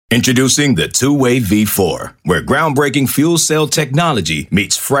Introducing the Two-Way V4, where groundbreaking fuel cell technology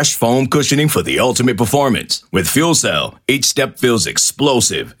meets fresh foam cushioning for the ultimate performance. With Fuel Cell, each step feels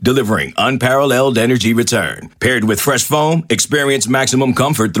explosive, delivering unparalleled energy return. Paired with fresh foam, experience maximum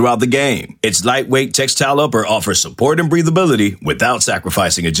comfort throughout the game. Its lightweight textile upper offers support and breathability without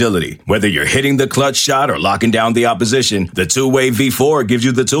sacrificing agility. Whether you're hitting the clutch shot or locking down the opposition, the Two-Way V4 gives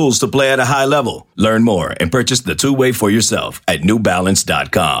you the tools to play at a high level. Learn more and purchase the Two-Way for yourself at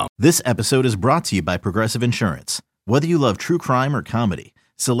newbalance.com. This episode is brought to you by Progressive Insurance. Whether you love true crime or comedy,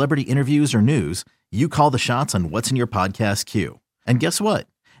 celebrity interviews or news, you call the shots on what's in your podcast queue. And guess what?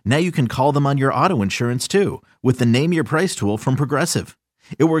 Now you can call them on your auto insurance too with the Name Your Price tool from Progressive.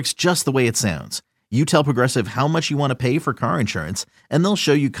 It works just the way it sounds. You tell Progressive how much you want to pay for car insurance, and they'll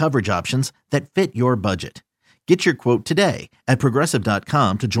show you coverage options that fit your budget. Get your quote today at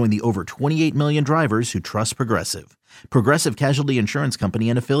Progressive.com to join the over 28 million drivers who trust Progressive. Progressive Casualty Insurance Company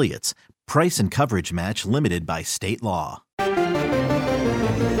and Affiliates. Price and coverage match limited by state law.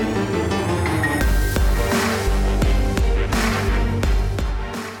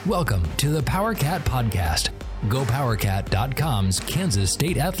 Welcome to the PowerCat Podcast, GoPowerCat.com's Kansas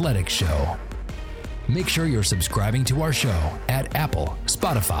State Athletics Show. Make sure you're subscribing to our show at Apple,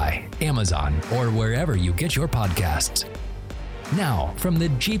 Spotify, Amazon, or wherever you get your podcasts. Now, from the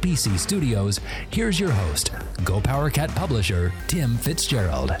GPC studios, here's your host, GoPowerCat publisher, Tim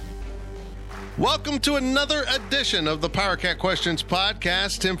Fitzgerald. Welcome to another edition of the PowerCat Questions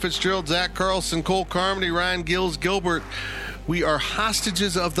Podcast. Tim Fitzgerald, Zach Carlson, Cole Carmody, Ryan Gills, Gilbert. We are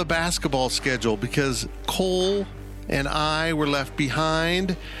hostages of the basketball schedule because Cole and I were left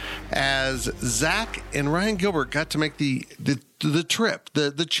behind as Zach and Ryan Gilbert got to make the trip,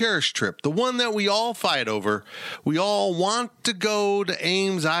 the cherished trip, the one that we all fight over. We all want to go to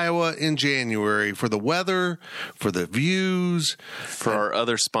Ames, Iowa in January for the weather, for the views. For our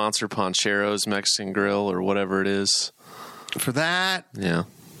other sponsor, Ponchero's Mexican Grill or whatever it is. For that. Yeah.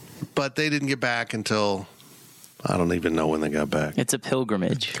 But they didn't get back until... I don't even know when they got back. It's a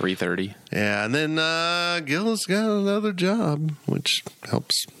pilgrimage. 3:30. Yeah, and then Gil's got another job, which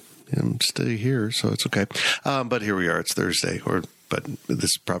helps him stay here, so it's okay. But here we are. It's Thursday, but this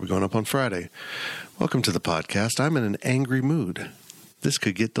is probably going up on Friday. Welcome to the podcast. I'm in an angry mood. This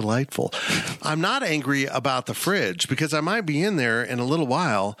could get delightful. I'm not angry about the fridge because I might be in there in a little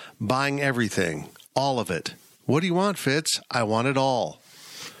while buying everything, all of it. What do you want, Fitz? I want it all.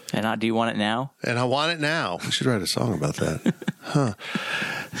 And do you want it now? And I want it now. We should write a song about that. Huh.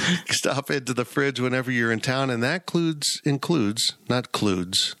 Stop into the fridge whenever you're in town, and that includes, not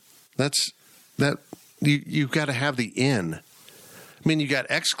cludes. You've got to have the in. I mean, you got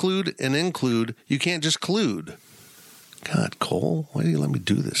exclude and include. You can't just clude. God, Cole, why do you let me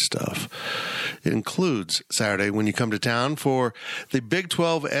do this stuff? It includes Saturday when you come to town for the Big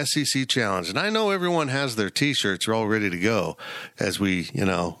 12 SEC Challenge. And I know everyone has their T-shirts all ready to go as we,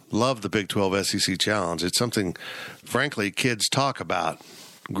 love the Big 12 SEC Challenge. It's something, frankly, kids talk about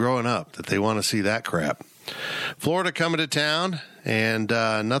growing up, that they want to see that crap. Florida coming to town, and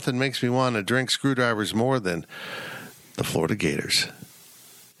nothing makes me want to drink screwdrivers more than the Florida Gators.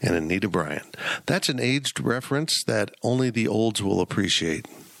 And Anita Bryant. That's an aged reference that only the olds will appreciate.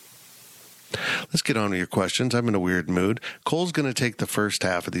 Let's get on to your questions. I'm in a weird mood. Cole's going to take the first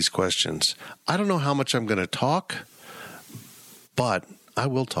half of these questions. I don't know how much I'm going to talk, but I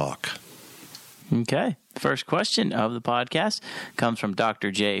will talk. Okay. First question of the podcast comes from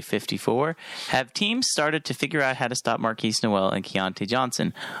Dr. J54. Have teams started to figure out how to stop Marquise Noel and Keontae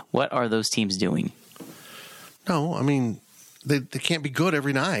Johnson? What are those teams doing? No, I mean... They can't be good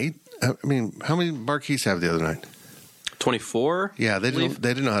every night. I mean, how many Marquise have the other night? 24? Yeah, they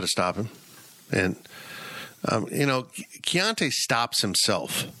didn't know how to stop him. And, Keontae stops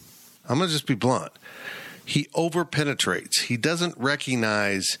himself. I'm going to just be blunt. He over-penetrates. He doesn't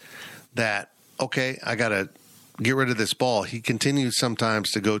recognize that, okay, I got to get rid of this ball. He continues sometimes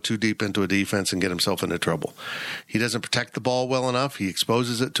to go too deep into a defense and get himself into trouble. He doesn't protect the ball well enough. He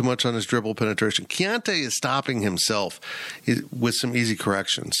exposes it too much on his dribble penetration. Keontae is stopping himself with some easy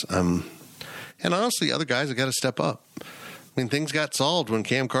corrections. And honestly, other guys have got to step up. I mean, things got solved when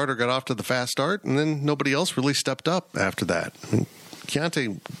Cam Carter got off to the fast start, and then nobody else really stepped up after that. I mean,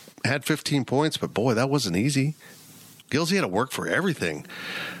 Keontae had 15 points, but boy, that wasn't easy. Gilsey had to work for everything.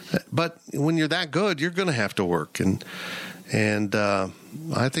 But when you're that good, you're going to have to work. And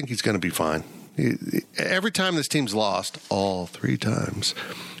I think he's going to be fine. Every time this team's lost, all three times,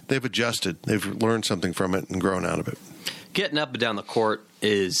 they've adjusted. They've learned something from it and grown out of it. Getting up and down the court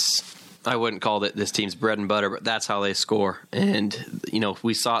is, I wouldn't call it this team's bread and butter, but that's how they score. And,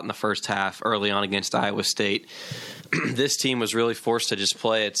 we saw it in the first half early on against Iowa State. this team was really forced to just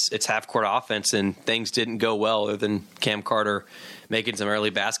play its half-court offense, and things didn't go well other than Cam Carter making some early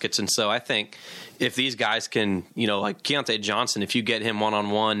baskets. And so I think if these guys can, like Keontae Johnson, if you get him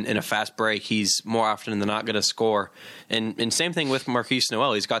one-on-one in a fast break, he's more often than not going to score. And same thing with Marquise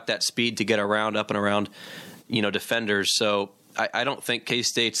Noel. He's got that speed to get up and around, defenders. So I don't think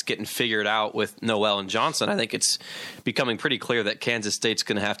K-State's getting figured out with Noel and Johnson. I think it's becoming pretty clear that Kansas State's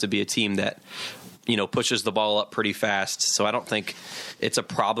going to have to be a team that pushes the ball up pretty fast. So I don't think it's a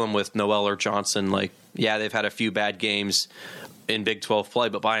problem with Noel or Johnson. They've had a few bad games in Big 12 play,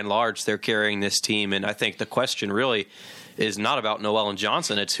 but by and large, they're carrying this team. And I think the question really is not about Noel and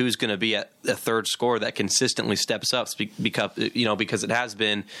Johnson. It's who's going to be at the third scorer that consistently steps up because it has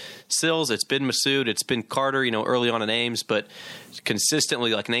been Sills, it's been Massoud, it's been Carter, early on in Ames, but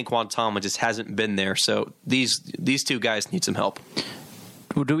consistently, like Naquan Tomlin just hasn't been there. So these two guys need some help.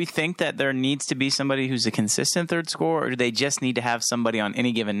 Do we think that there needs to be somebody who's a consistent third scorer, or do they just need to have somebody on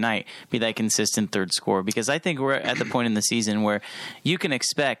any given night be that consistent third scorer? Because I think we're at the point in the season where you can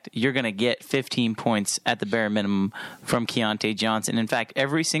expect you're going to get 15 points at the bare minimum from Keontae Johnson. In fact,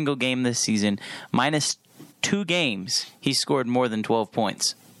 every single game this season, minus 2 games, he scored more than 12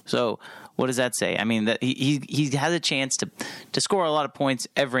 points. So what does that say? I mean, that he has a chance to score a lot of points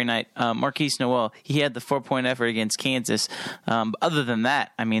every night. Marquise Noel, he had the 4-point effort against Kansas. Other than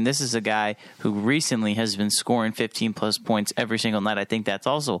that, I mean, this is a guy who recently has been scoring 15-plus points every single night. I think that's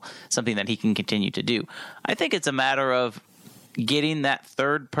also something that he can continue to do. I think it's a matter of getting that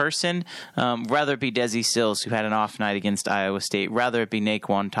third person, rather it be Desi Sills, who had an off night against Iowa State, rather it be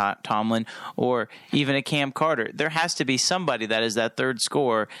Naquan Tomlin, or even a Cam Carter. There has to be somebody that is that third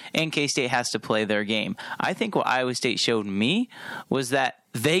scorer, and K-State has to play their game. I think what Iowa State showed me was that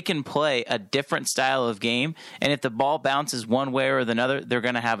they can play a different style of game, and if the ball bounces one way or another, they're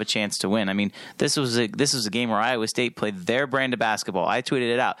going to have a chance to win. I mean, this was a game where Iowa State played their brand of basketball. I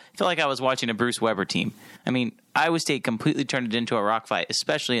tweeted it out. I felt like I was watching a Bruce Weber team. I mean, Iowa State completely turned it into a rock fight,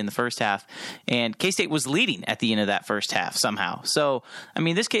 especially in the first half, and K-State was leading at the end of that first half somehow. So, I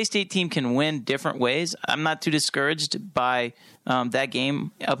mean, this K-State team can win different ways. I'm not too discouraged by that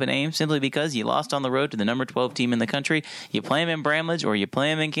game up in Ames, simply because you lost on the road to the number 12 team in the country. You play them in Bramlage or you play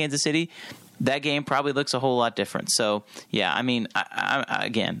them in Kansas City, that game probably looks a whole lot different. So, yeah, I mean,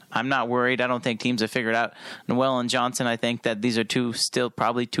 I'm not worried. I don't think teams have figured out Noel and Johnson. I think that these are still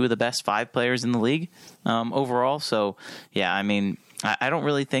probably two of the best 5 players in the league overall. So, yeah, I mean, I don't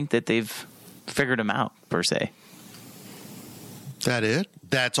really think that they've figured them out, per se. That it?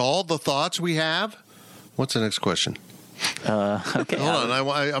 That's all the thoughts we have? What's the next question? Okay. Hold on.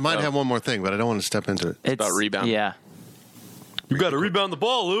 I might have one more thing, but I don't want to step into it. It's about rebound. Yeah. You got to rebound the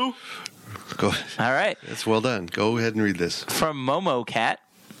ball, Lou. Go. All right. That's well done. Go ahead and read this. From Momo Cat.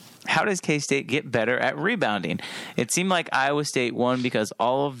 How does K-State get better at rebounding? It seemed like Iowa State won because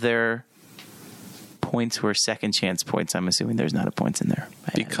all of their points were second chance points. I'm assuming there's not a points in there.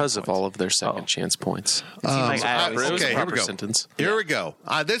 Because of all of their second chance points. Okay, here we go. Sentence. Here we go.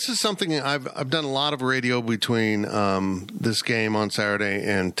 This is something I've done a lot of radio between this game on Saturday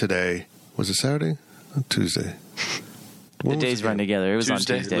and today. Was it Saturday? Tuesday. The days run together. It was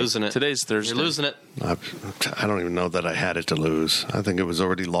Tuesday. on Tuesday. Losing it. Today's Thursday. You're losing it. I don't even know that I had it to lose. I think it was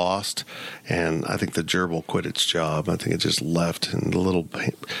already lost, and I think the gerbil quit its job. I think it just left, and the little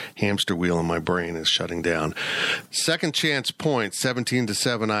hamster wheel in my brain is shutting down. Second chance points,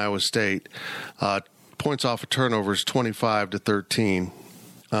 17-7 Iowa State. Points off of turnovers, 25-13.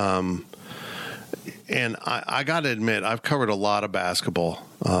 And I got to admit, I've covered a lot of basketball.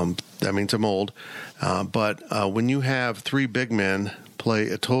 That means I'm old. But when you have 3 big men play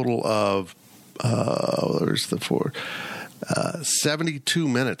a total of, 72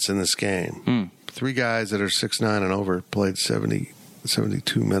 minutes in this game. 3 guys that are 6'9" and over played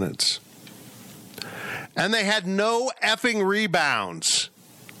 72 minutes. And they had no effing rebounds.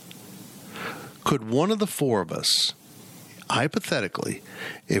 Could one of the 4 of us, hypothetically,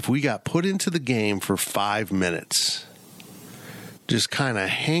 if we got put into the game for 5 minutes, just kind of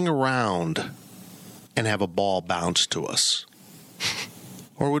hang around and have a ball bounce to us?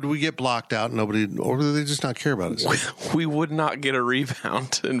 Or would we get blocked out and or would they just not care about us? We would not get a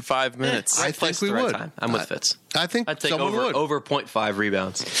rebound in 5 minutes. I think we would. Time. I'm with Fitz. I think I'd take someone would. over 0.5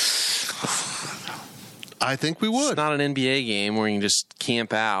 rebounds. I think we would. It's not an NBA game where you can just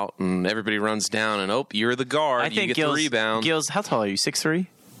camp out and everybody runs down and, you're the guard. I think you get the rebound. Gills, how tall are you? 6'3"?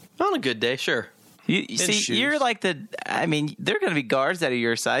 On a good day, sure. You see, shoes. you're like they're going to be guards that are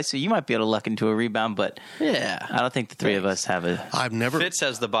your size, so you might be able to luck into a rebound, but Yeah. I don't think the 3 of us have a... Fitz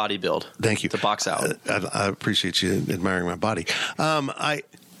has the body build. Thank you. To box out. I appreciate you admiring my body.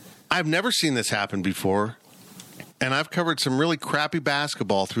 I've never seen this happen before and I've covered some really crappy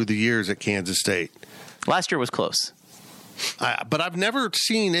basketball through the years at Kansas State. Last year was close. But I've never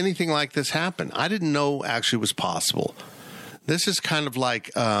seen anything like this happen. I didn't know actually was possible. This is kind of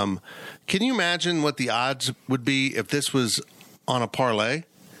like, can you imagine what the odds would be if this was on a parlay?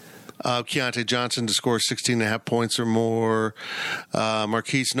 Keontae Johnson to score 16.5 points or more,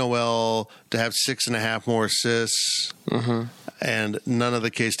 Marquise Noel to have 6.5 more assists, and none of the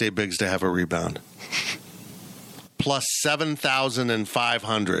K-State bigs to have a rebound. Plus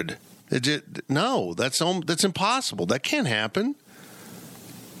 7,500. No, that's impossible. That can't happen.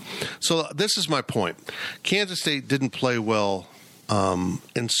 So this is my point. Kansas State didn't play well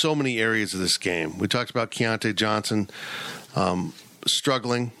in so many areas of this game. We talked about Keontae Johnson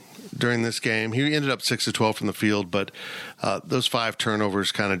struggling during this game. He ended up 6 of 12 from the field, but those 5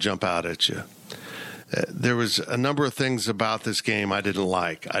 turnovers kind of jump out at you. There was a number of things about this game I didn't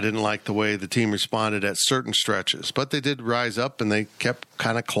like. I didn't like the way the team responded at certain stretches, but they did rise up and they kept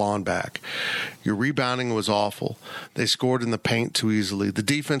kind of clawing back. Your rebounding was awful. They scored in the paint too easily. The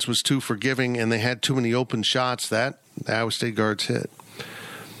defense was too forgiving, and they had too many open shots that the Iowa State guards hit.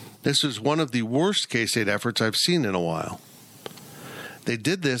 This is one of the worst K-State efforts I've seen in a while. They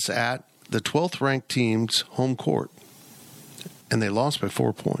did this at the 12th ranked team's home court, and they lost by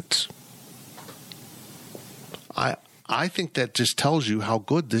 4 points. I think that just tells you how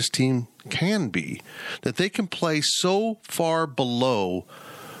good this team can be, that they can play so far below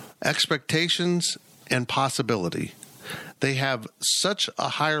expectations and possibility. They have such a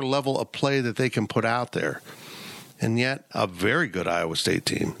higher level of play that they can put out there. And yet, a very good Iowa State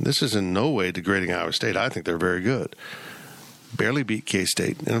team. This is in no way degrading Iowa State. I think they're very good. Barely beat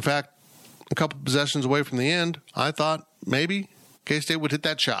K-State. And in fact, a couple possessions away from the end, I thought maybe K-State would hit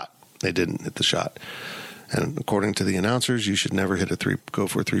that shot. They didn't hit the shot. And according to the announcers, you should never go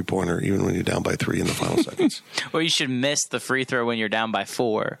for a three-pointer, even when you're down by 3 in the final seconds. Or you should miss the free throw when you're down by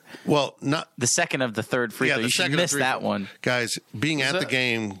 4. Well, not the second of the third free throw. You should miss that one. Guys, being at the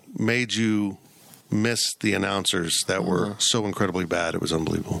game made you miss the announcers that were so incredibly bad. It was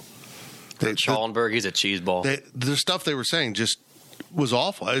unbelievable. Schallenberg, he's a cheeseball. The stuff they were saying just was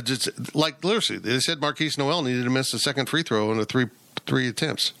awful. It just, like, literally, they said Marquise Noel needed to miss the second free throw in the three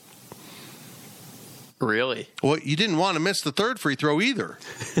attempts. Really? Well, you didn't want to miss the third free throw either.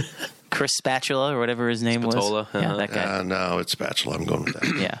 Chris Spatula or whatever his name was. Yeah, that guy. No, it's Spatula. I'm going with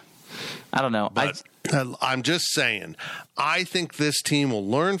that. Yeah. I don't know. But I'm just saying, I think this team will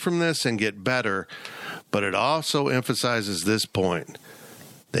learn from this and get better, but it also emphasizes this point.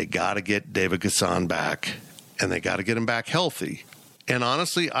 They got to get David Gasson back, and they got to get him back healthy. And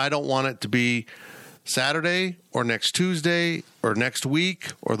honestly, I don't want it to be Saturday or next Tuesday or next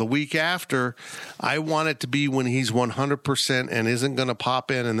week or the week after. I want it to be when he's 100% and isn't going to pop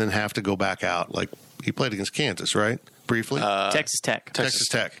in and then have to go back out. Like he played against Kansas, right? Briefly. Texas Tech. Texas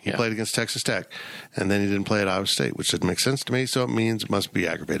Tech. He played against Texas Tech. And then he didn't play at Iowa State, which didn't make sense to me. So it means it must be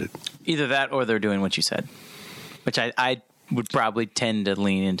aggravated. Either that or they're doing what you said, which I would probably tend to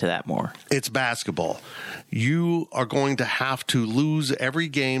lean into that more. It's basketball. You are going to have to lose every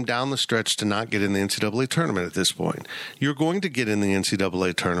game down the stretch to not get in the NCAA tournament at this point. You're going to get in the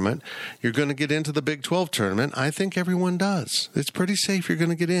NCAA tournament. You're going to get into the Big 12 tournament. I think everyone does. It's pretty safe you're going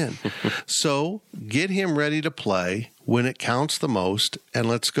to get in. So get him ready to play when it counts the most, and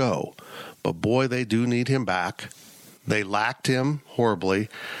let's go. But boy, they do need him back. They lacked him horribly.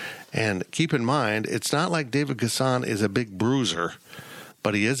 And keep in mind, it's not like David Gasson is a big bruiser,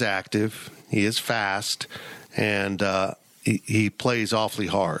 but he is active, he is fast, and he plays awfully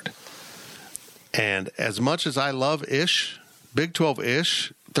hard. And as much as I love Ish, Big 12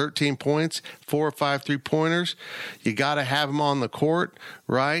 Ish, 13 points, 4 or 5 3-pointers, you got to have him on the court,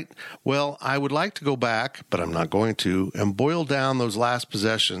 right? Well, I would like to go back, but I'm not going to, and boil down those last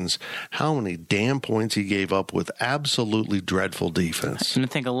possessions, how many damn points he gave up with absolutely dreadful defense. And I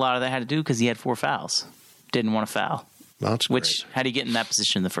think a lot of that had to do because he had 4 fouls. Didn't want to foul. That's which, great. how do you get in that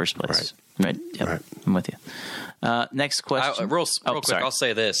position in the first place? Right. Yep. Right. I'm with you. Next question. Real quick, sorry. I'll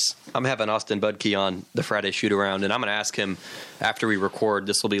say this. I'm having Austin Budke on the Friday shoot-around, and I'm going to ask him after we record.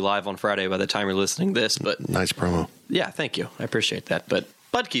 This will be live on Friday by the time you're listening to this. But nice promo. Yeah, thank you. I appreciate that. But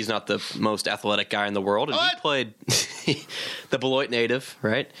Budke's not the most athletic guy in the world, and he played the Beloit native,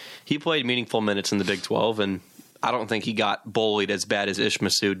 right? He played meaningful minutes in the Big 12, and I don't think he got bullied as bad as Ish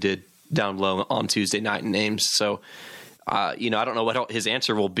Massoud did down low on Tuesday night in Ames. So, I don't know what his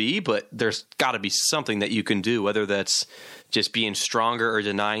answer will be, but there's got to be something that you can do, whether that's just being stronger or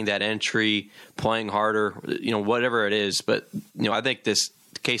denying that entry, playing harder, whatever it is. But, I think this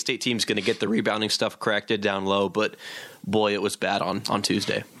K-State team's going to get the rebounding stuff corrected down low, but boy, it was bad on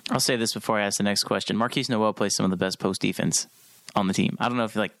Tuesday. I'll say this before I ask the next question. Marquise Noel plays some of the best post defense on the team. I don't know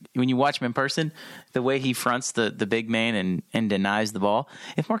if when you watch him in person, the way he fronts the big man and denies the ball.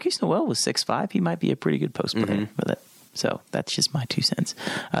 If Marquise Noel was 6'5", he might be a pretty good post player with it. So that's just my 2 cents.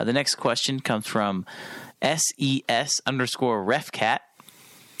 The next question comes from SES_RefCat.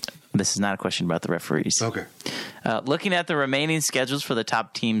 This is not a question about the referees. Okay. Looking at the remaining schedules for the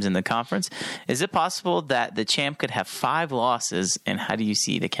top teams in the conference, is it possible that the champ could have 5 losses, and how do you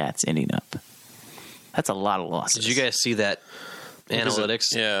see the Cats ending up? That's a lot of losses. Did you guys see that analytics?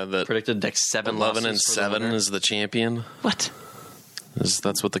 Yeah, that predicted like 7 11 losses and for the 7 winner. is the champion. What?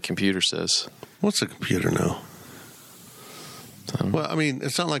 That's what the computer says. What's the computer know? Well, I mean,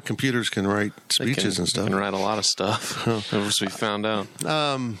 it's not like computers can write speeches and stuff. Can write a lot of stuff, as we found out.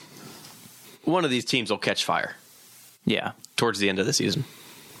 One of these teams will catch fire Yeah. towards the end of the season.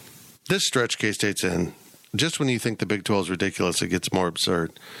 This stretch K-State's in, just when you think the Big 12 is ridiculous, it gets more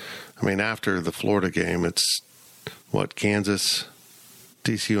absurd. I mean, after the Florida game, it's, Kansas,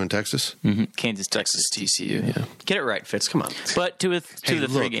 TCU, and Texas? Mm-hmm. Kansas, Texas, TCU, yeah. Get it right, Fitz. Come on. But two of the 3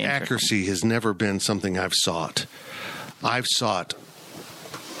 look, games. accuracy has never been something I've sought. I've sought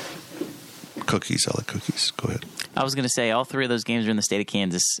cookies. I like cookies. Go ahead. I was going to say all 3 of those games are in the state of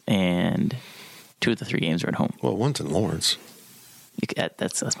Kansas, and 2 of the 3 games are at home. Well, one's in Lawrence.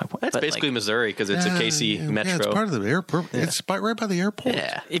 That's my point. That's But, basically Missouri because it's a KC Metro. Yeah, it's part of the airport. It's right by the airport.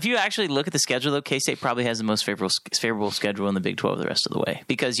 Yeah. if you actually look at the schedule, though, K-State probably has the most favorable schedule in the Big 12 the rest of the way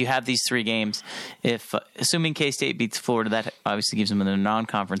because you have these 3 games. If assuming K-State beats Florida, that obviously gives them a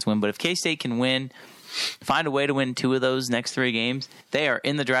non-conference win. But if K-State can find a way to win 2 of those next 3 games, they are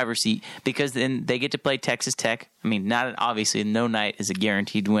in the driver's seat because then they get to play Texas Tech. I mean, not obviously, no night is a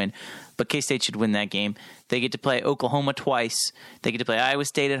guaranteed win, but K-State should win that game. They get to play Oklahoma twice. They get to play Iowa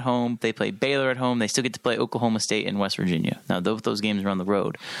State at home. They play Baylor at home. They still get to play Oklahoma State and West Virginia. Now, those games are on the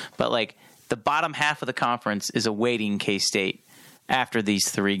road. But, the bottom half of the conference is awaiting K-State after these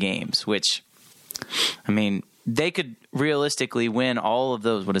 3 games, which, I mean, they could realistically win all of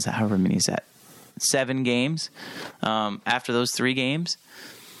those. What is that? However many is that? 7 games after those 3 games.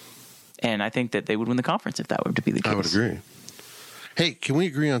 And I think that they would win the conference if that were to be the case. I would agree. Hey, can we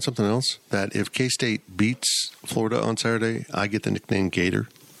agree on something else? That if K-State beats Florida on Saturday, I get the nickname Gator.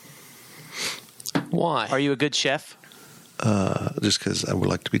 Why? Are you a good chef? Just because I would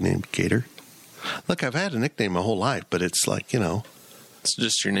like to be named Gator. Look, I've had a nickname my whole life, but it's It's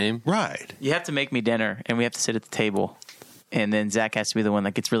just your name? right. You have to make me dinner, and we have to sit at the table. And then Zach has to be the one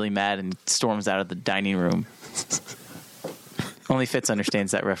that gets really mad and storms out of the dining room. Only Fitz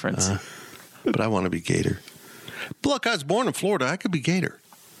understands that reference. But I want to be Gator. Look, I was born in Florida. I could be Gator.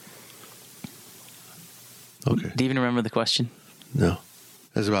 Okay. Do you even remember the question? No.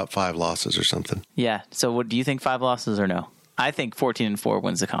 There's about 5 losses or something. Yeah. So what do you think, 5 losses or no? I think 14-4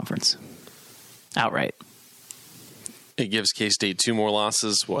 wins the conference. Outright. It gives K-State 2 more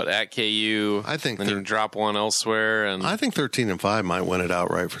losses, at KU? I think then you drop one elsewhere. And I think 13-5 might win it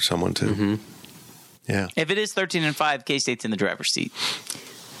outright for someone, too. Mm-hmm. Yeah. If it is 13-5, K-State's in the driver's seat.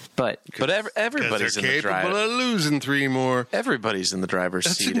 But everybody's in the capable driver's of losing 3 more. Everybody's in the driver's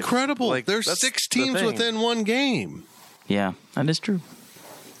That's seat. incredible. There's that's 6 the teams thing. within 1 game. yeah, that is true.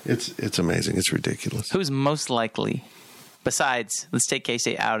 It's amazing. It's ridiculous. Who's most likely, besides, let's take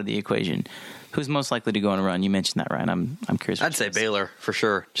K-State out of the equation, who's most likely to go on a run? You mentioned that, Ryan. I'm curious. I'd say Baylor for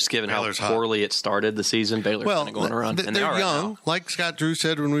sure. Just given Baylor's how hot. poorly it started the season, Baylor's going to go on a run. And they they're are right young. now. Like Scott Drew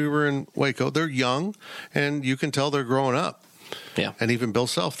said when we were in Waco, they're young, and you can tell they're growing up. Yeah. And even Bill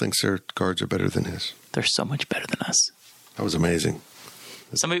Self thinks their guards are better than his. They're so much better than us. That was amazing.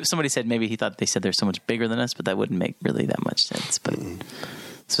 Somebody said maybe he thought they said they're so much bigger than us, but that wouldn't make really that much sense. But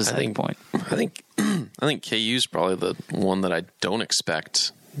it's beside the point. I think KU's probably the one that I don't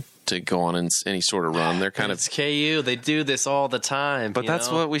expect to go on in any sort of run. They're kind of It's KU. They do this all the time. But that's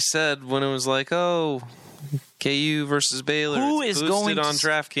what we said when it was KU versus Baylor. Who It's is going boosted on to-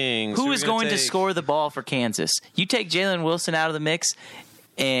 DraftKings? Who We're is gonna going to take- score the ball for Kansas? You take Jalen Wilson out of the mix,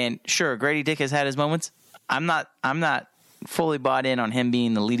 and sure, Grady Dick has had his moments. I'm not fully bought in on him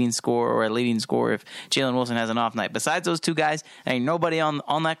being the leading scorer or a leading scorer if Jalen Wilson has an off night. Besides those 2 guys, there ain't nobody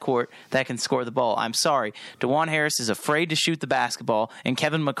on that court that can score the ball. I'm sorry. DeJuan Harris is afraid to shoot the basketball, and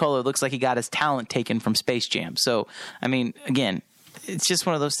Kevin McCullough looks like he got his talent taken from Space Jam. So, I mean, again, it's just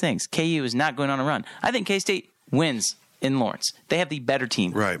one of those things. KU is not going on a run. I think K-State wins in Lawrence. They have the better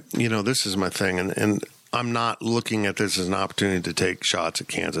team. Right. This is my thing, and I'm not looking at this as an opportunity to take shots at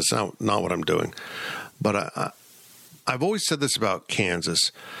Kansas. Not what I'm doing. But I've always said this about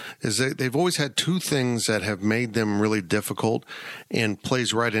Kansas, is that they've always had two things that have made them really difficult and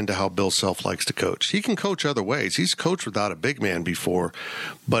plays right into how Bill Self likes to coach. He can coach other ways. He's coached without a big man before,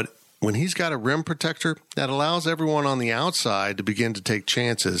 but when he's got a rim protector, that allows everyone on the outside to begin to take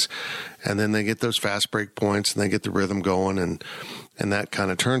chances, and then they get those fast break points and they get the rhythm going, and that kind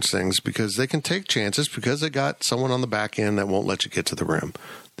of turns things because they can take chances because they got someone on the back end that won't let you get to the rim.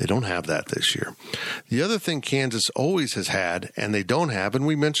 They don't have that this year. The other thing Kansas always has had, and they don't have, and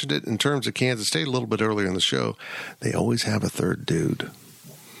we mentioned it in terms of Kansas State a little bit earlier in the show, they always have a third dude.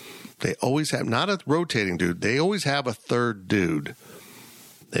 They always have, not a rotating dude, they always have a third dude.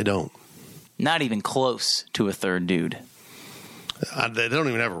 They don't. Not even close to a third dude. They don't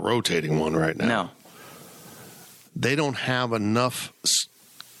even have a rotating one right now. No. They don't have enough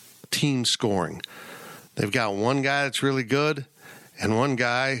team scoring. They've got one guy that's really good and one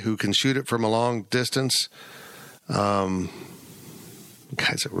guy who can shoot it from a long distance. Guy's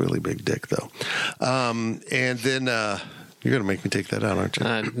a really big dick, though. And then you're going to make me take that out, aren't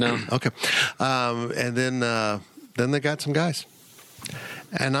you? No. Okay. And then they got some guys.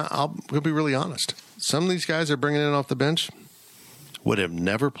 And I'll be really honest. Some of these guys are bringing in off the bench would have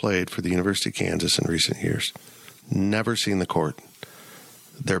never played for the University of Kansas in recent years. Never seen the court.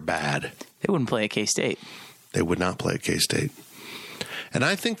 They're bad. They wouldn't play at K-State. They would not play at K-State. And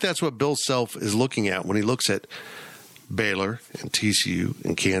I think that's what Bill Self is looking at when he looks at Baylor and TCU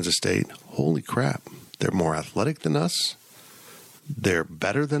and Kansas State. Holy crap. They're more athletic than us. They're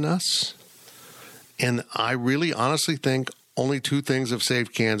better than us. And I really honestly think only two things have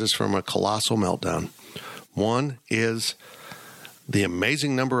saved Kansas from a colossal meltdown. One is the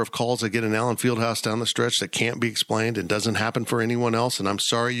amazing number of calls they get in Allen Fieldhouse down the stretch that can't be explained and doesn't happen for anyone else. And I'm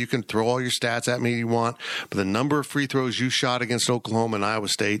sorry, you can throw all your stats at me you want, but the number of free throws you shot against Oklahoma and Iowa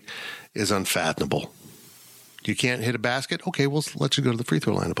State is unfathomable. You can't hit a basket? Okay, we'll let you go to the free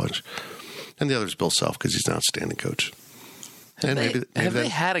throw line a bunch. And the other is Bill Self because he's an outstanding coach. Have they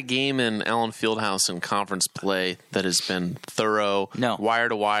had a game in Allen Fieldhouse in conference play that has been thorough, No. wire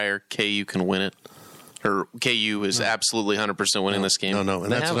to wire, KU can win it? Or KU is absolutely 100% winning this game? No.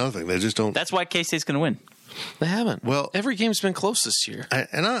 And They that's haven't. another thing. They just don't. That's why K-State's going to win. They haven't. Well, every game's been close this year.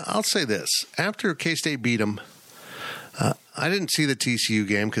 I'll say this. After K-State beat them, I didn't see the TCU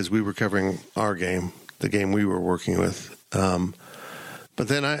game because we were covering our game, the game we were working with. But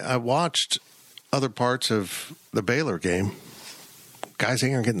then I watched other parts of the Baylor game. Guys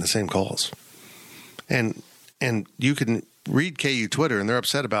aren't getting the same calls. And you can read KU Twitter, and they're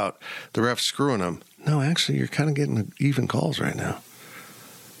upset about the refs screwing them. No, actually, you're kind of getting even calls right now.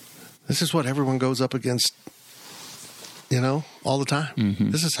 This is what everyone goes up against, all the time. Mm-hmm.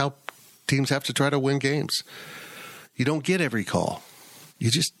 This is how teams have to try to win games. You don't get every call.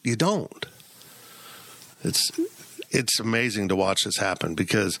 You don't. It's amazing to watch this happen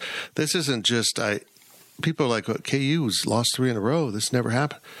because this isn't just people are like, KU's lost 3 in a row. This never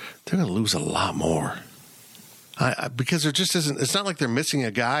happened. They're going to lose a lot more. Because there just isn't. It's not like they're missing a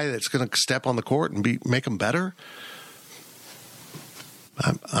guy that's going to step on the court and make them better.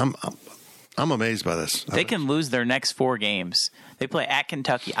 I'm amazed by this. They can lose their next 4 games. They play at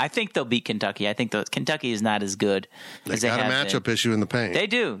Kentucky. I think they'll beat Kentucky. I think Kentucky is not as good as they have been. They got a matchup issue in the paint. They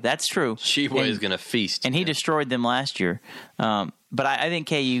do. That's true. Sheboy is going to feast. And he destroyed them last year. But I think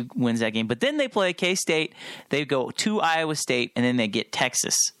KU wins that game. But then they play K-State. They go to Iowa State, and then they get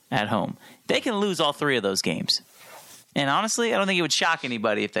Texas at home. They can lose all 3 of those games. And honestly, I don't think it would shock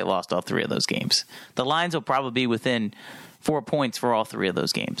anybody if they lost all 3 of those games. The lines will probably be within 4 points for all 3 of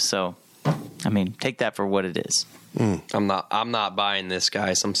those games. So, take that for what it is. I'm not buying this,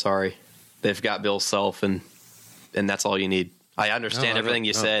 guys. I'm sorry. They've got Bill Self, and that's all you need. I understand everything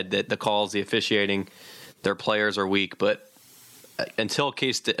you said, that the calls, the officiating, their players are weak, but until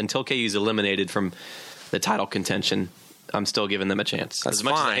KU's eliminated from the title contention, I'm still giving them a chance. That's as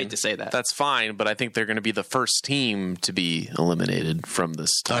much fine. as I hate to say that. That's fine, but I think they're going to be the first team to be eliminated from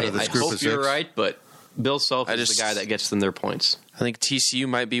this title. I hope you're right, but Bill Self is the guy that gets them their points. I think TCU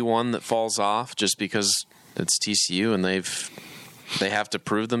might be one that falls off just because it's TCU and they have to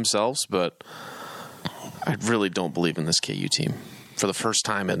prove themselves, but I really don't believe in this KU team. For the first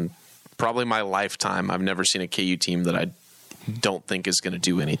time in probably my lifetime, I've never seen a KU team that I don't think is going to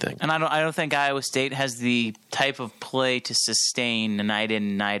do anything. And I don't think Iowa State has the type of play to sustain a night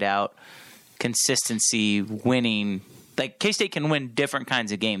in, night out consistency, winning. Like K-State can win different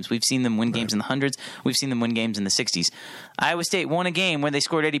kinds of games. We've seen them win games in the hundreds. We've seen them win games in the 60s. Iowa State won a game where they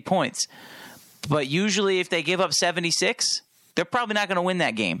scored 80 points. But usually if they give up 76, they're probably not going to win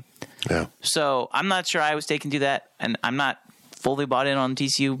that game. Yeah. So I'm not sure Iowa State can do that, and I'm not fully bought in on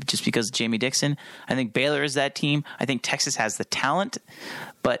TCU just because of Jamie Dixon. I think Baylor is that team. I think Texas has the talent,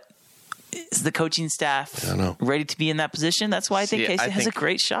 but is the coaching staff ready to be in that position? That's why I think K-State has a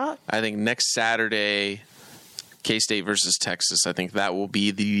great shot. I think next Saturday, K-State versus Texas, I think that will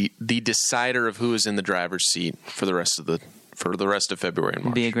be the decider of who is in the driver's seat for the rest of February and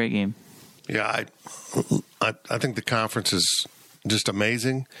March. It'll be a great game. Yeah, I think the conference is just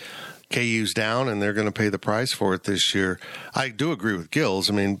amazing. KU's down, and they're going to pay the price for it this year. I do agree with Gills.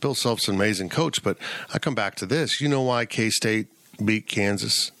 I mean, Bill Self's an amazing coach, but I come back to this. You know why K-State beat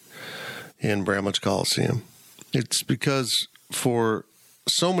Kansas in Bramlage Coliseum? It's because for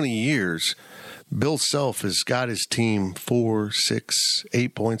so many years, Bill Self has got his team 4, 6,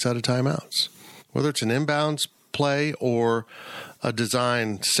 8 points out of timeouts. Whether it's an inbounds play or a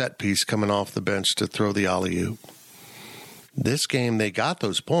design set piece coming off the bench to throw the alley-oop. This game, they got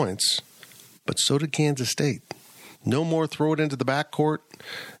those points, but so did Kansas State. No more throw it into the backcourt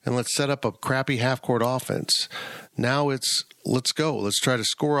and let's set up a crappy half-court offense. Now it's let's go. Let's try to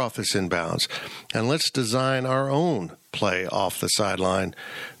score off this inbounds, and let's design our own play off the sideline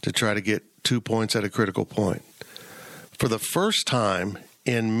to try to get 2 points at a critical point. For the first time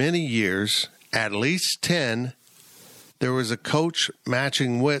in many years, at least 10, there was a coach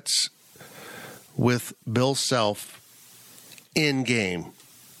matching wits with Bill Self in game.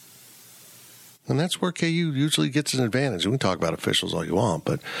 And that's where KU usually gets an advantage. We can talk about officials all you want,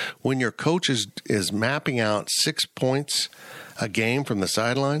 but when your coach is mapping out 6 points a game from the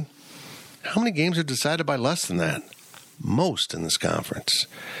sideline, how many games are decided by less than that? Most in this conference.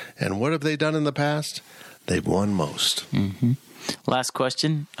 And what have they done in the past? They've won most. Mm-hmm. Last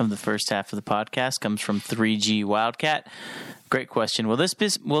question of the first half of the podcast comes from 3G Wildcat. Great question. Will this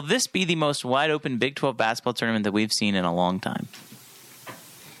be the most wide open Big 12 basketball tournament that we've seen in a long time?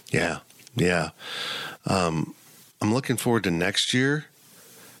 Yeah. I'm looking forward to next year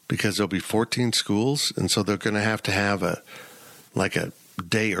because there'll be 14 schools, and so they're going to have a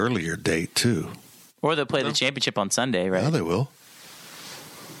day earlier date too. Or they'll play the championship on Sunday, right? Yeah, they will.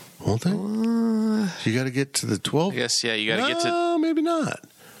 Won't they? You got to get to the 12th? I guess, yeah, you got to get to... No, maybe not.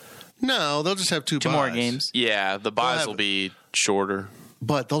 No, they'll just have two more games. Yeah, the buys will be shorter.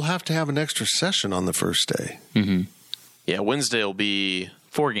 But they'll have to have an extra session on the first day. Mm-hmm. Yeah, Wednesday will be...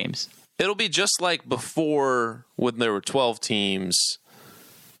 4 games. It'll be just like before when there were 12 teams.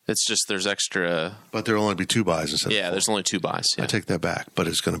 It's just there's extra... But there'll only be 2 buys instead of 4. There's only 2 buys. Yeah. I take that back, but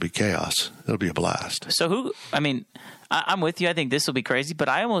it's going to be chaos. It'll be a blast. So I'm with you. I think this will be crazy, but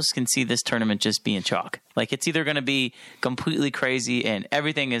I almost can see this tournament just being chalk. Like, it's either going to be completely crazy and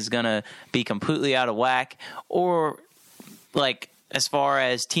everything is going to be completely out of whack, or, like, as far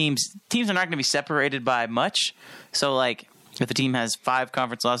as teams are not going to be separated by much. So, like, if a team has 5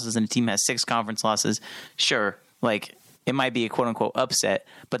 conference losses and a team has 6 conference losses, sure, like, it might be a quote-unquote upset,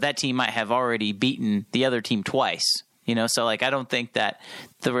 but that team might have already beaten the other team twice. You know, so, like, I don't think that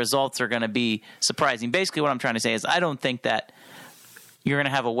the results are going to be surprising. Basically, what I'm trying to say is I don't think that you're going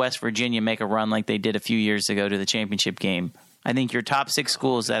to have a West Virginia make a run like they did a few years ago to the championship game. I think your top 6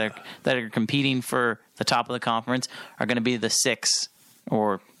 schools that are competing for the top of the conference are going to be the 6,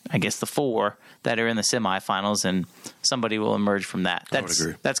 or I guess the 4 that are in the semifinals, and somebody will emerge from that. I would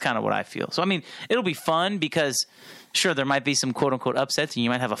agree. That's kind of what I feel. So, I mean, it'll be fun because, sure, there might be some quote-unquote upsets, and you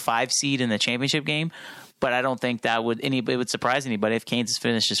might have a 5 seed in the championship game. But I don't think that it would surprise anybody if Kansas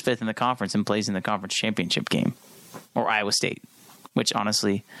finishes 5th in the conference and plays in the conference championship game, or Iowa State. Which,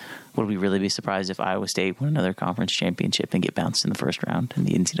 honestly, would we really be surprised if Iowa State won another conference championship and get bounced in the first round in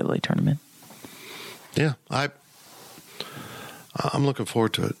the NCAA tournament? Yeah, I'm looking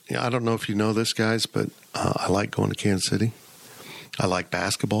forward to it. Yeah, I don't know if you know this, guys, but I like going to Kansas City. I like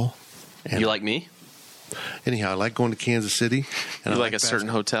basketball. And you like me? Anyhow, I like going to Kansas City. And you like a certain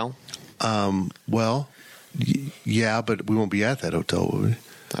hotel? Well, yeah, but we won't be at that hotel, will we?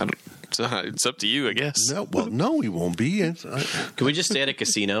 It's up to you, I guess. No, we won't be. Can we just stay at a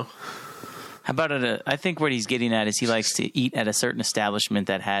casino? How about I think what he's getting at is he likes to eat at a certain establishment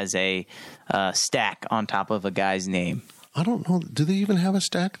that has a stack on top of a guy's name. I don't know. Do they even have a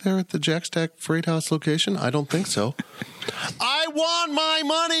stack there at the Jack Stack Freight House location? I don't think so. I want my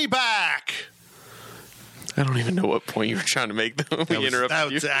money back! I don't even know what point you were trying to make. That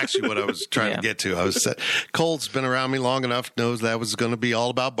was actually what I was trying to get to. Cole's been around me long enough, knows that was going to be all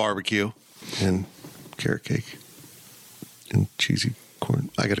about barbecue and carrot cake and cheesy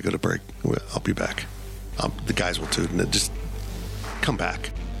corn. I got to go to break. I'll be back. The guys will too. Just come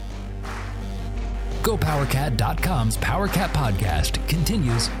back. GoPowerCat.com's PowerCat podcast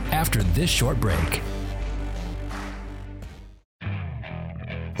continues after this short break.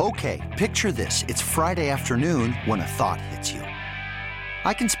 Okay, picture this. It's Friday afternoon when a thought hits you.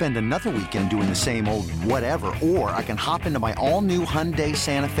 I can spend another weekend doing the same old whatever, or I can hop into my all-new Hyundai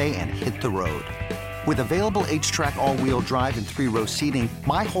Santa Fe and hit the road. With available H-Track all-wheel drive and 3-row seating,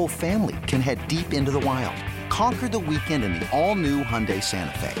 my whole family can head deep into the wild. Conquer the weekend in the all-new Hyundai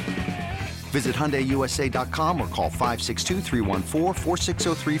Santa Fe. Visit HyundaiUSA.com or call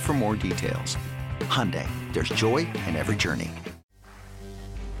 562-314-4603 for more details. Hyundai, there's joy in every journey.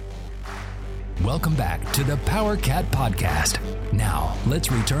 Welcome back to the Power Cat Podcast. Now,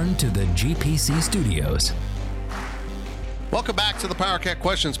 let's return to the GPC studios. Welcome back to the Power Cat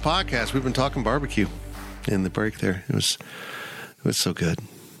Questions Podcast. We've been talking barbecue in the break there. It was so good.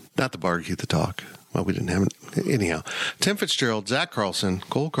 Not the barbecue, the talk. Well, we didn't have it. Anyhow, Tim Fitzgerald, Zach Carlson,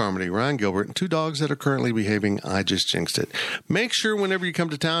 Cole Carmody, Ryan Gilbert, and 2 dogs that are currently behaving. I just jinxed it. Make sure whenever you come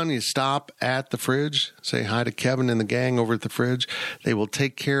to town, you stop at the fridge. Say hi to Kevin and the gang over at the fridge. They will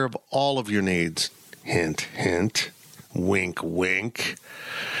take care of all of your needs. Hint, hint. Wink, wink.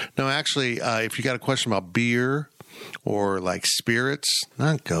 No, actually, if you got a question about beer or like spirits,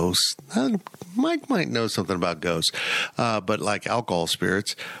 not ghosts. Mike might know something about ghosts, but like alcohol,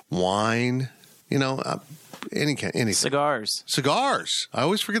 spirits, wine, anything. Cigars. I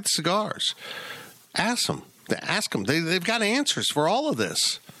always forget the cigars. Ask them. They've got answers for all of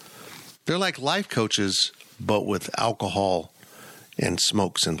this. They're like life coaches, but with alcohol and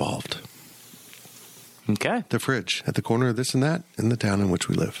smokes involved. Okay. The fridge at the corner of this and that in the town in which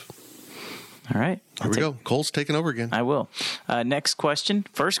we live. All right. Here we go. Cole's taking over again. I will. Next question.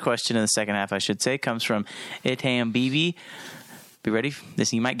 First question in the second half, I should say, comes from Itam Bibi. Be ready?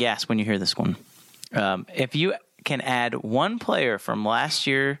 You might gasp when you hear this one. If you can add one player from last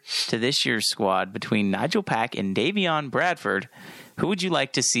year to this year's squad between Nigel Pack and Davion Bradford, who would you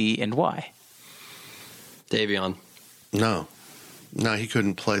like to see and why? Davion. No, he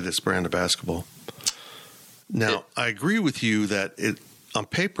couldn't play this brand of basketball. Now, I agree with you that on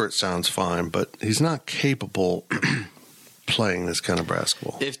paper it sounds fine, but he's not capable playing this kind of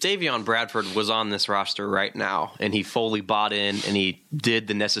basketball. If Davion Bradford was on this roster right now and he fully bought in and he did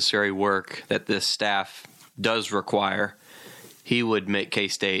the necessary work that this staff does require, he would make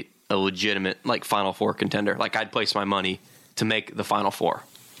K-State a legitimate Final Four contender. I'd place my money to make the Final Four.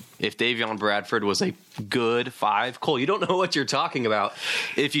 If Davion Bradford was a good 5, Cole, you don't know what you're talking about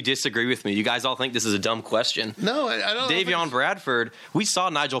if you disagree with me. You guys all think this is a dumb question. No, I don't. Davion Bradford, we saw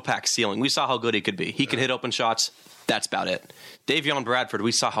Nigel Pack's ceiling. We saw how good he could be. He could hit open shots. That's about it. Davion Bradford,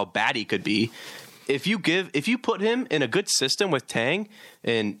 we saw how bad he could be. If you put him in a good system with Tang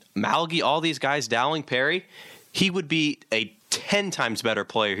and Malgi, all these guys, Dowling, Perry, he would be a 10 times better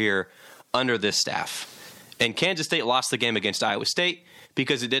player here under this staff. And Kansas State lost the game against Iowa State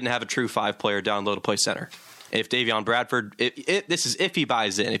because it didn't have a true 5-player down low to play center. If Davion Bradford, this is if he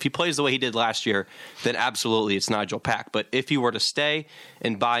buys in. If he plays the way he did last year, then absolutely it's Nigel Pack. But if he were to stay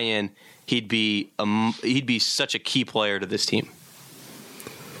and buy in, he'd be such a key player to this team. I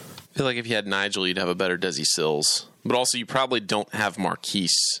feel like if you had Nigel, you'd have a better Desi Sills. But also, you probably don't have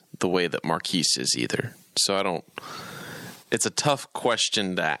Marquise the way that Marquise is either. So it's a tough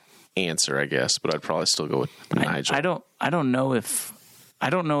question to answer, I guess. But I'd probably still go with Nigel. I don't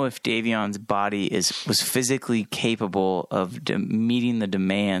know if Davion's body was physically capable of meeting the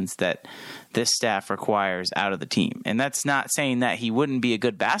demands that this staff requires out of the team. And that's not saying that he wouldn't be a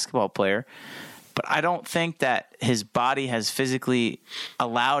good basketball player, but I don't think that his body has physically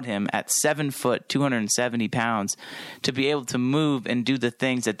allowed him at 7 foot, 270 pounds to be able to move and do the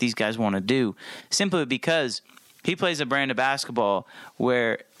things that these guys want to do, simply because he plays a brand of basketball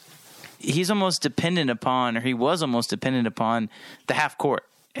where he was almost dependent upon the half court.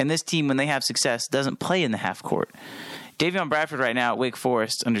 And this team, when they have success, doesn't play in the half court. Davion Bradford right now at Wake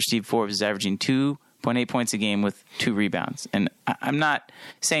Forest under Steve Forbes is averaging 2.8 points a game with 2 rebounds. And I'm not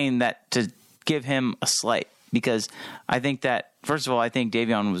saying that to give him a slight, because I think that, first of all, I think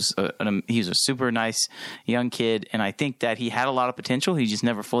Davion was he's a super nice young kid, and I think that he had a lot of potential. He just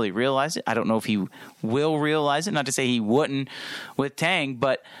never fully realized it. I don't know if he will realize it. Not to say he wouldn't with Tang,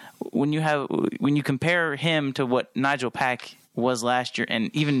 but when you compare him to what Nigel Pack was last year, and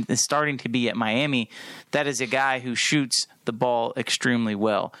even starting to be at Miami, that is a guy who shoots the ball extremely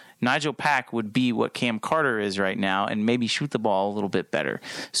well. Nigel Pack would be what Cam Carter is right now, and maybe shoot the ball a little bit better.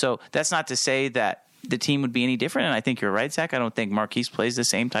 So that's not to say that the team would be any different, and I think you're right, Zach. I don't think Marquise plays the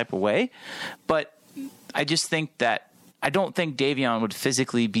same type of way, but I just think that I don't think Davion would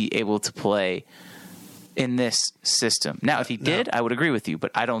physically be able to play in this system. Now, if he did, I would agree with you,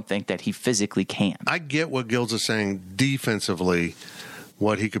 but I don't think that he physically can. I get what Gills is saying defensively,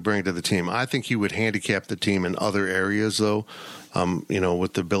 what he could bring to the team. I think he would handicap the team in other areas, though,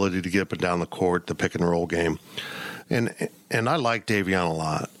 with the ability to get up and down the court, the pick and roll game. And I like Davion a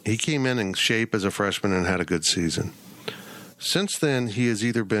lot. He came in shape as a freshman and had a good season. Since then, he has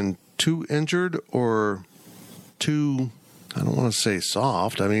either been too injured or too, I don't want to say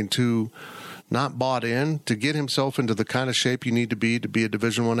soft, I mean too not bought in to get himself into the kind of shape you need to be a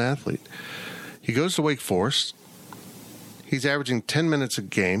Division I athlete. He goes to Wake Forest. He's averaging 10 minutes a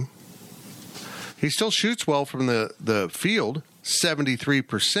game. He still shoots well from the field,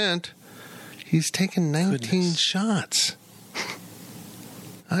 73%. He's taken 19 shots.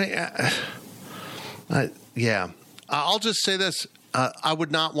 Yeah. I'll just say this. I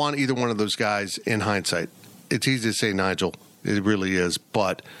would not want either one of those guys in hindsight. It's easy to say Nigel. It really is.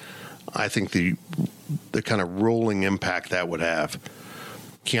 But I think the kind of rolling impact that would have,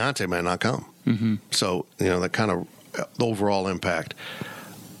 Keontae might not come. Mm-hmm. So, the kind of the overall impact.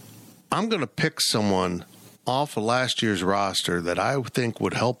 I'm going to pick someone off of last year's roster that I think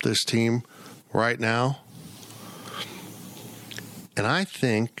would help this team right now. And I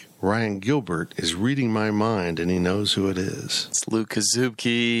think Ryan Gilbert is reading my mind, and he knows who it is. It's Luke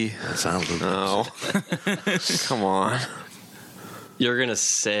Kazubke. That's not Luke. No. Come on. You're going to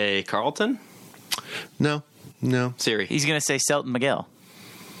say Carlton? No. Siri. He's going to say Selton Miguel.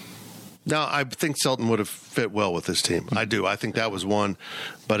 No, I think Selton would have fit well with this team. I do. I think that was one,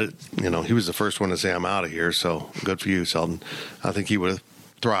 but he was the first one to say I'm out of here. So good for you, Selton. I think he would have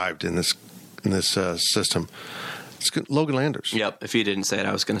thrived in this system. It's Logan Landers. Yep. If he didn't say it,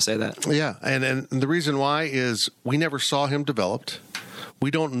 I was going to say that. Yeah, and the reason why is we never saw him developed.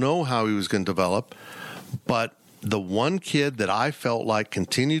 We don't know how he was going to develop, but the one kid that I felt like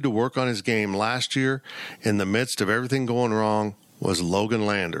continued to work on his game last year in the midst of everything going wrong was Logan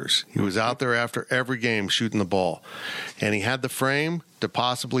Landers. He was out there after every game shooting the ball, and he had the frame to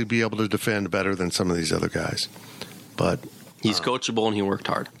possibly be able to defend better than some of these other guys. But he's coachable and he worked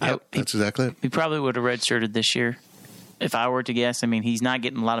hard. Yep, that's exactly it. He probably would have redshirted this year. If I were to guess, I mean, he's not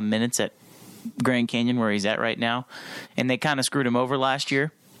getting a lot of minutes at Grand Canyon where he's at right now, and they kind of screwed him over last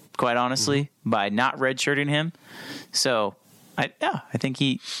year, quite honestly, by not redshirting him. So, I think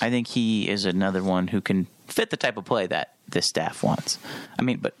he is another one who can fit the type of play that this staff wants. I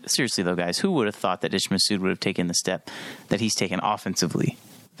mean, but seriously though, guys, who would have thought that Ish Massoud would have taken the step that he's taken offensively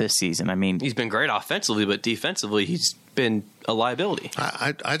this season? I mean, he's been great offensively, but defensively, he's been a liability.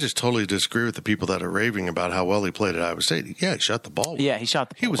 I just totally disagree with the people that are raving about how well he played at Iowa State. Yeah, he shot the ball. Yeah, he shot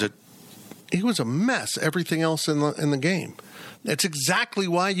the ball. He was a mess. Everything else in the game. That's exactly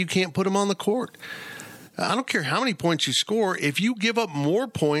why you can't put him on the court. I don't care how many points you score. If you give up more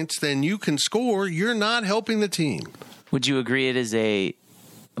points than you can score, you're not helping the team. Would you agree it is a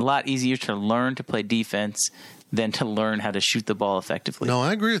lot easier to learn to play defense than to learn how to shoot the ball effectively? No,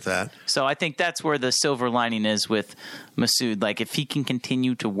 I agree with that. So I think that's where the silver lining is with Massoud. Like, if he can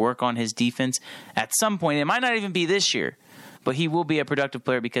continue to work on his defense at some point, it might not even be this year, but he will be a productive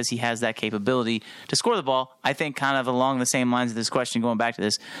player because he has that capability to score the ball. I think kind of along the same lines of this question, going back to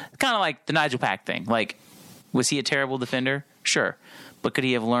this, kind of like the Nigel Pack thing. Like, was he a terrible defender? Sure. But could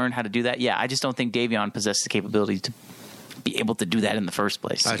he have learned how to do that? Yeah, I just don't think Davion possessed the capability to be able to do that in the first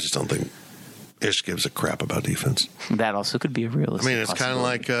place. I just don't think Ish gives a crap about defense. That also could be a realistic I mean, it's kind of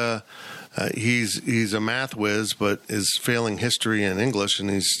like he's a math whiz, but is failing history and English, and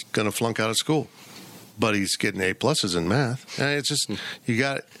he's going to flunk out of school. But he's getting A+ in math. And it's just, you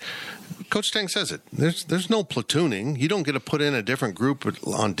got Coach Tang says it. There's no platooning. You don't get to put in a different group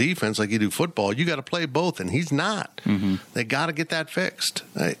on defense like you do football. You got to play both, and he's not. Mm-hmm. They got to get that fixed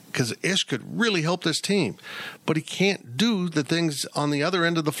because Ish could really help this team, but he can't do the things on the other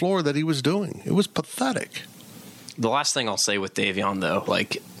end of the floor that he was doing. It was pathetic. The last thing I'll say with Davion, though,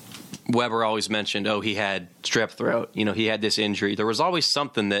 like Weber always mentioned, he had strep throat. He had this injury. There was always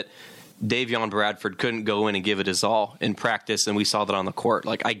something that Davion Bradford couldn't go in and give it his all in practice, and we saw that on the court.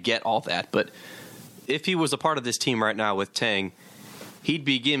 Like, I get all that, but if he was a part of this team right now with Tang, he'd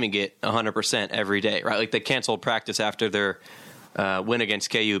be giving it 100% every day, right? Like, they canceled practice after their win against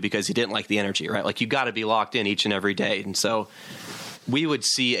KU because he didn't like the energy, right? Like, you got to be locked in each and every day, and so we would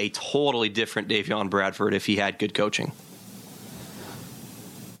see a totally different Davion Bradford if he had good coaching.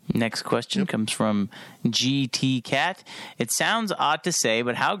 Next question comes from GT Cat. It sounds odd to say,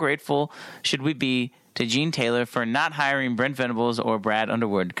 but how grateful should we be to Gene Taylor for not hiring Brent Venables or Brad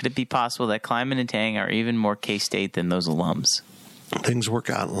Underwood? Could it be possible that Kleiman and Tang are even more K-State than those alums? Things work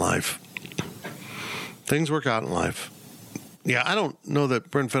out in life. Yeah, I don't know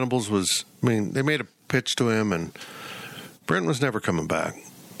that Brent Venables was, they made a pitch to him, and Brent was never coming back.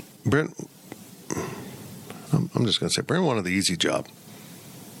 I'm just going to say, Brent wanted the easy job.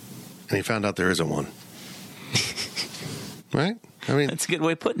 And he found out there isn't one. Right? That's a good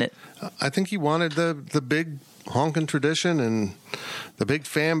way of putting it. I think he wanted the big honking tradition and the big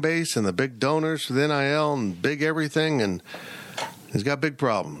fan base and the big donors for the NIL and big everything, and he's got big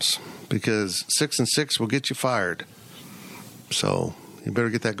problems because 6-6 will get you fired. So you better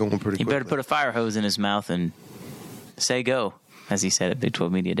get that going pretty quickly. You better put a fire hose in his mouth and say go, as he said at Big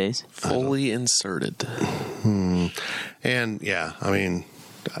 12 Media Days. Fully inserted. And, yeah, I mean,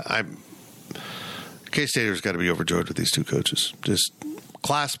 K-Stater's got to be overjoyed with these two coaches. Just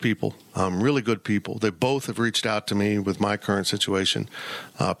class people, really good people. They both have reached out to me with my current situation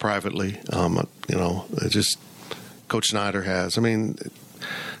privately. Just Coach Snyder has. I mean,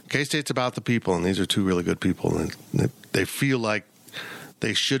 K-State's about the people, and these are two really good people. And they feel like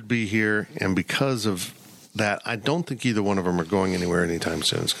they should be here, and because of that, I don't think either one of them are going anywhere anytime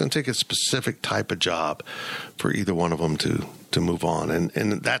soon. It's going to take a specific type of job for either one of them to move on.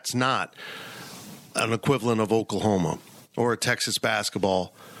 And that's not an equivalent of Oklahoma or a Texas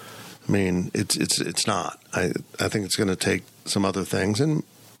basketball. I mean, it's not. I think it's going to take some other things. And,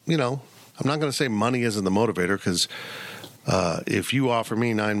 I'm not going to say money isn't the motivator, because if you offer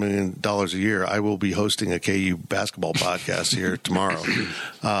me $9 million a year, I will be hosting a KU basketball podcast here tomorrow.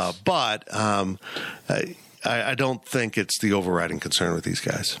 But I don't think it's the overriding concern with these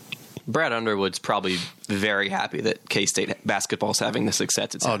guys. Brad Underwood's probably very happy that K-State basketball's having the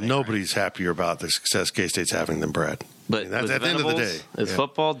success it's having. Nobody's happier about the success K-State's having than Brad. But that's at the end of the day. Is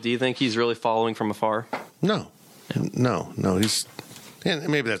football, do you think he's really following from afar? No. He's, and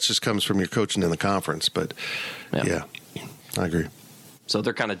maybe that just comes from your coaching in the conference, but yeah, I agree. So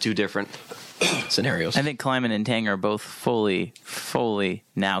they're kind of two different scenarios. I think Kleiman and Tang are both fully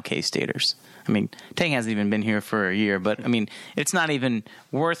now K-Staters. I mean, Tang hasn't even been here for a year, but I mean, it's not even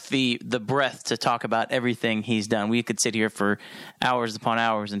worth the breath to talk about everything he's done. We could sit here for hours upon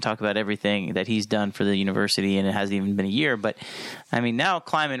hours and talk about everything that he's done for the university, and it hasn't even been a year. But I mean, now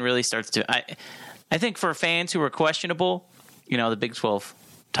Kleiman really starts to. I think for fans who were questionable, the Big 12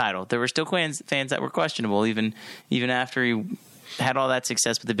 title, there were still fans that were questionable even after he had all that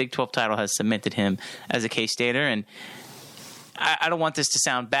success. But the Big 12 title has cemented him as a K-Stater, and I don't want this to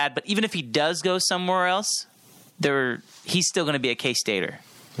sound bad, but even if he does go somewhere else, he's still going to be a K-Stater.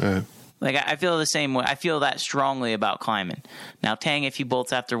 Right. Like, I feel the same way. I feel that strongly about Kleiman. Now, Tang, if he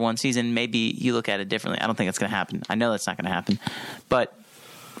bolts after one season, maybe you look at it differently. I don't think that's going to happen. I know that's not going to happen. But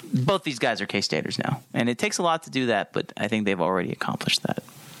both these guys are K-Staters now. And it takes a lot to do that, but I think they've already accomplished that.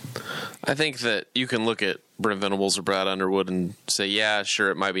 I think that you can look at Brent Venables or Brad Underwood and say, yeah, sure,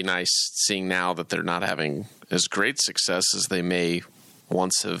 it might be nice seeing now that they're not having as great success as they may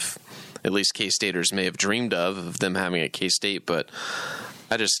once have, at least K-Staters may have dreamed of them having at K-State. But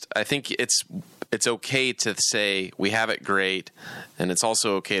I think it's okay to say we have it great, and it's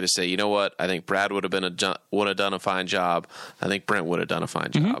also okay to say, you know what, I think Brad would have done a fine job. I think Brent would have done a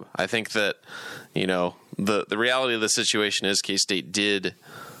fine job. I think that, the reality of the situation is K-State did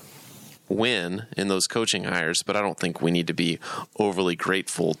win in those coaching hires, but I don't think we need to be overly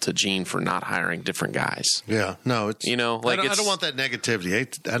grateful to Gene for not hiring different guys. Yeah, no, it's I don't want that negativity.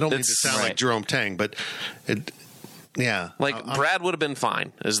 I don't mean to sound like Jerome Tang, but Brad would have been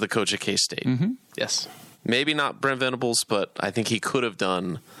fine as the coach at K-State. Mm-hmm. Yes, maybe not Brent Venables, but I think he could have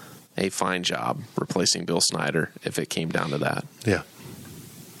done a fine job replacing Bill Snyder if it came down to that. Yeah,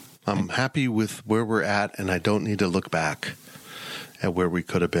 I'm happy with where we're at, and I don't need to look back at where we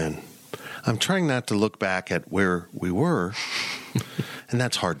could have been. I'm trying not to look back at where we were, and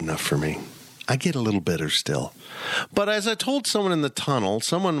that's hard enough for me. I get a little bitter still. But as I told someone in the tunnel,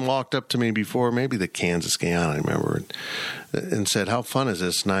 someone walked up to me before, maybe the Kansas game, I remember, and said, how fun is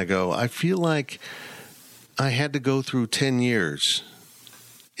this? And I go, I feel like I had to go through 10 years.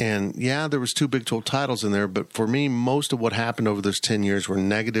 And, yeah, there was 2 Big 12 titles in there, but for me, most of what happened over those 10 years were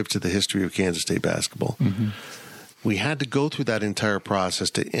negative to the history of Kansas State basketball. Mm-hmm. We had to go through that entire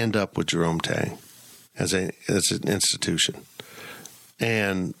process to end up with Jerome Tang as an institution.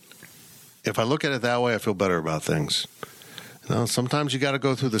 And if I look at it that way, I feel better about things. Sometimes you got to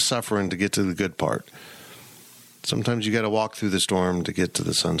go through the suffering to get to the good part. Sometimes you got to walk through the storm to get to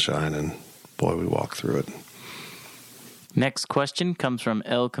the sunshine, and boy, we walk through it. Next question comes from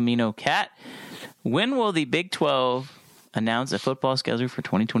El Camino Cat. When will the Big 12 announce a football schedule for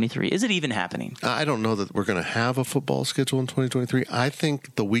 2023? Is it even happening? I don't know that we're going to have a football schedule in 2023. I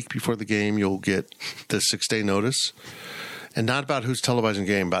think the week before the game, you'll get the 6-day notice, and not about who's televising the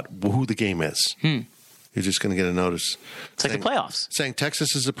game, about who the game is. You're just going to get a notice. It's like the playoffs. Saying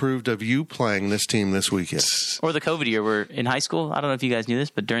Texas has approved of you playing this team this weekend. Or the COVID year where in high school, I don't know if you guys knew this,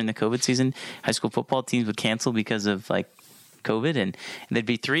 but during the COVID season, high school football teams would cancel because of COVID, and there'd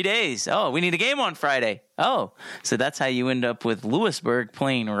be 3 days. Oh, we need a game on Friday. Oh, so that's how you end up with Lewisburg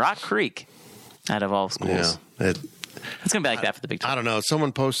playing Rock Creek out of all schools. It's going to be like that for the Big 12. I don't know.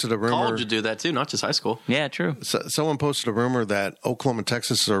 Someone posted a rumor. College would do that too, not just high school. Yeah, true. Someone posted a rumor that Oklahoma and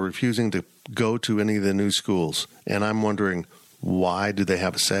Texas are refusing to go to any of the new schools. And I'm wondering, why do they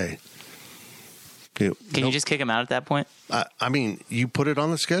have a say? Can you just kick them out at that point? I mean, you put it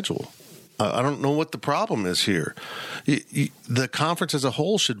on the schedule. I don't know what the problem is here. The conference as a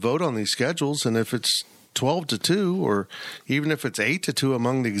whole should vote on these schedules. And if it's 12-2, or even if it's 8-2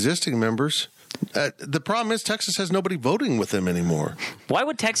 among the existing members, the problem is Texas has nobody voting with them anymore. Why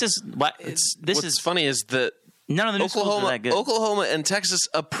would Texas? What's funny is that none of the new schools are that good. Oklahoma and Texas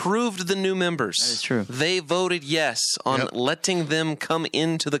approved the new members. That is true. They voted yes on letting them come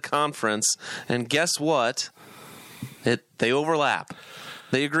into the conference, and guess what? They overlap.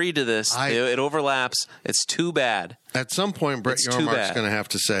 They agreed to this. It overlaps. It's too bad. At some point, Brett Yormark's going to have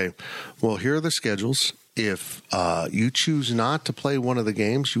to say, well, here are the schedules. If you choose not to play one of the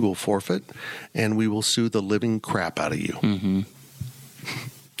games, you will forfeit, and we will sue the living crap out of you. Mm-hmm.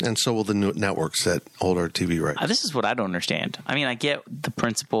 And so will the new networks that hold our TV rights. This is what I don't understand. I mean, I get the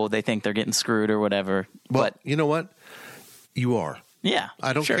principle. They think they're getting screwed or whatever. Well, but you know what? You are. Yeah.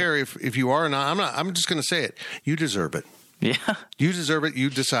 I don't care if you are or not. I'm just going to say it. You deserve it. Yeah. You deserve it. You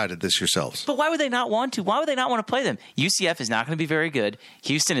decided this yourselves. But why would they not want to? Why would they not want to play them? UCF is not going to be very good.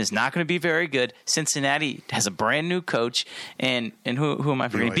 Houston is not going to be very good. Cincinnati has a brand new coach. And who am I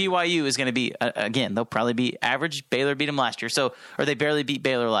forgetting? BYU is going to be, again, they'll probably be average. Baylor beat them last year. Or they barely beat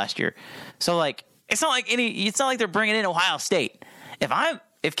Baylor last year. So, like, it's not like they're bringing in Ohio State.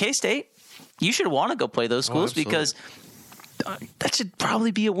 If K-State, you should want to go play those schools because that should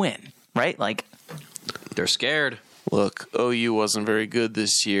probably be a win, right? Like, they're scared. Look, OU wasn't very good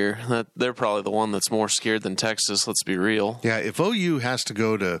this year. They're probably the one that's more scared than Texas, let's be real. Yeah, if OU has to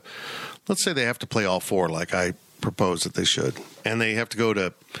go to, let's say they have to play all four like I propose that they should, and they have to go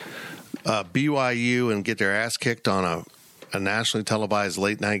to BYU and get their ass kicked on a nationally televised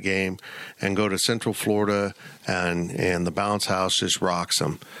late-night game and go to Central Florida and the bounce house just rocks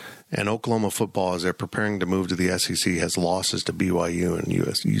them. And Oklahoma football, as they're preparing to move to the SEC, has losses to BYU and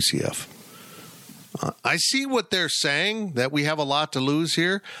UCF. I see what they're saying, that we have a lot to lose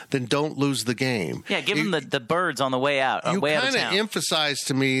here, then don't lose the game. Yeah, give them the birds on the way out. You way out of kind town. of emphasize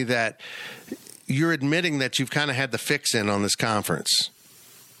to me that you're admitting that you've kind of had the fix-in on this conference.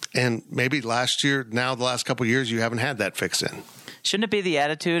 And maybe last year, now the last couple of years, you haven't had that fix-in. Shouldn't it be the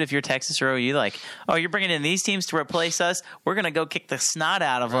attitude if you're Texas or OU, like, oh, you're bringing in these teams to replace us? We're going to go kick the snot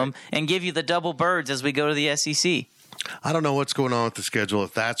out of them and give you the double birds as we go to the SEC. I don't know what's going on with the schedule,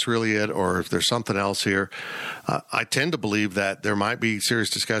 if that's really it or if there's something else here. I tend to believe that there might be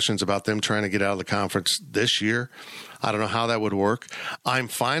serious discussions about them trying to get out of the conference this year. I don't know how that would work. I'm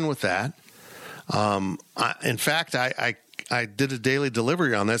fine with that. In fact, I did a daily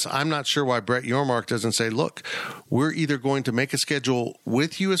delivery on this. I'm not sure why Brett Yormark doesn't say, look, we're either going to make a schedule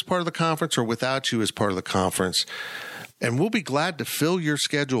with you as part of the conference or without you as part of the conference. And we'll be glad to fill your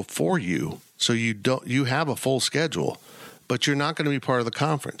schedule for you so you have a full schedule, but you're not going to be part of the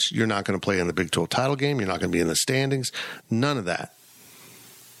conference. You're not going to play in the Big 12 title game. You're not going to be in the standings. None of that.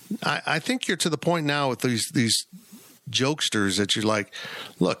 I think you're to the point now with these jokesters that you're like,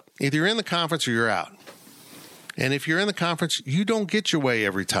 look, either you're in the conference or you're out. And if you're in the conference, you don't get your way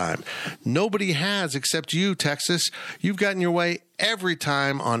every time. Nobody has except you, Texas. You've gotten your way every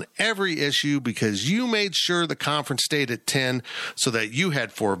time on every issue because you made sure the conference stayed at 10 so that you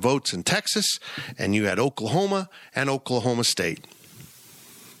had 4 votes in Texas and you had Oklahoma and Oklahoma State.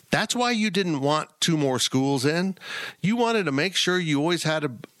 That's why you didn't want 2 more schools in. You wanted to make sure you always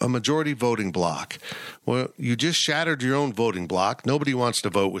had a majority voting block. Well, you just shattered your own voting block. Nobody wants to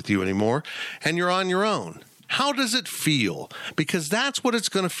vote with you anymore, and you're on your own. How does it feel? Because that's what it's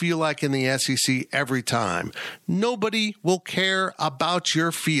going to feel like in the SEC every time. Nobody will care about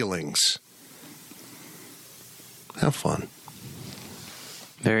your feelings. Have fun.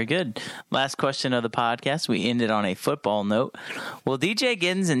 Very good. Last question of the podcast. We ended on a football note. Will DJ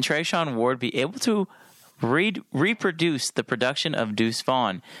Giddens and Treshaun Ward be able to reproduce the production of Deuce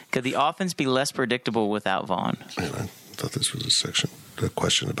Vaughn? Could the offense be less predictable without Vaughn? Man, I thought this was a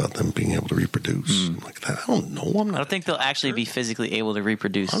question about them being able to reproduce. Like that. I don't know. I don't think they'll actually be physically able to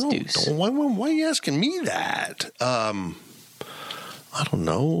reproduce Deuce. Why are you asking me that? I don't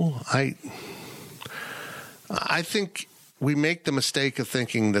know. I think we make the mistake of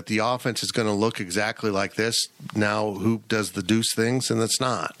thinking that the offense is going to look exactly like this. Now, who does the Deuce things? And it's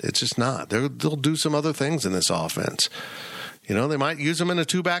not. It's just not. They'll do some other things in this offense. You know, they might use them in a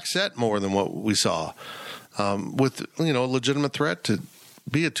 2-back set more than what we saw. With, a legitimate threat to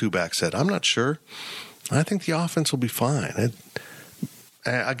be a 2-back set. I'm not sure. I think the offense will be fine.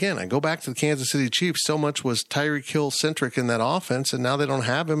 again, I go back to the Kansas City Chiefs. So much was Tyreek Hill centric in that offense, and now they don't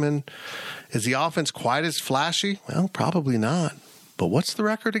have him. And is the offense quite as flashy? Well, probably not. But what's the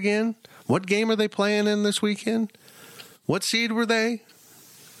record again? What game are they playing in this weekend? What seed were they?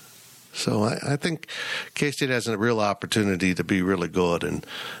 So I think K-State has a real opportunity to be really good, and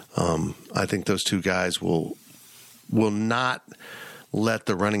I think those two guys will not let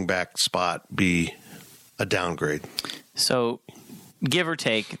the running back spot be a downgrade. So, give or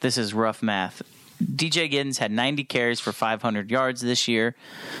take, this is rough math. DJ Giddens had 90 carries for 500 yards this year,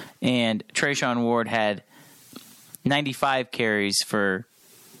 and Treshaun Ward had 95 carries for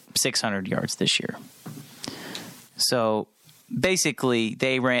 600 yards this year. So basically,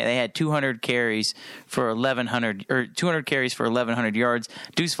 they had 200 carries for 1,100 yards.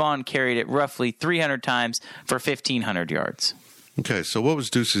 Deuce Vaughn carried it roughly 300 times for 1,500 yards. Okay, so what was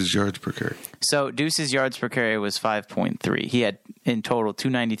Deuce's yards per carry? So Deuce's yards per carry was 5.3. He had in total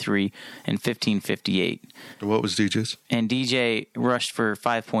 293 and 1,558. And what was DJ's? And DJ rushed for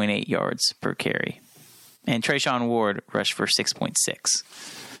 5.8 yards per carry. And Treshaun Ward rushed for 6.6.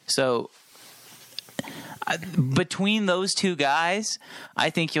 So between those two guys, I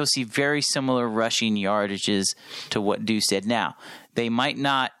think you'll see very similar rushing yardages to what Deuce did. Now, they might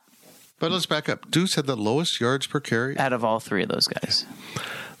not. But let's back up. Deuce had the lowest yards per carry out of all three of those guys.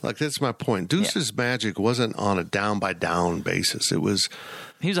 Like, that's my point. Deuce's magic wasn't on a down-by-down basis. He was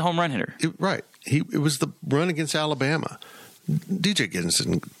a home run hitter. Right. It was the run against Alabama. DJ Giddens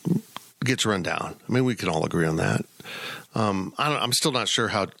gets run down. I mean, we can all agree on that. I'm still not sure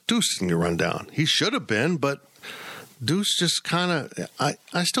how Deuce can get run down. He should have been, but Deuce just kind of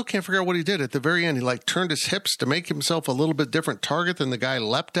I still can't figure out what he did. At the very end, he turned his hips to make himself a little bit different target than the guy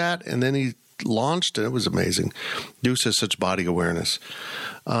leapt at, and then he launched, and it was amazing. Deuce has such body awareness.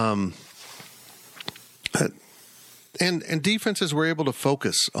 And defenses were able to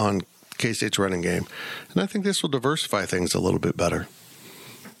focus on K-State's running game. And I think this will diversify things a little bit better.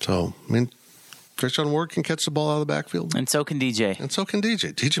 So, I mean, Treshaun Ward can catch the ball out of the backfield. And so can DJ.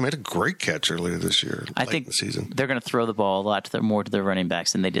 DJ made a great catch earlier this year. I think the season. They're going to throw the ball a lot more to their running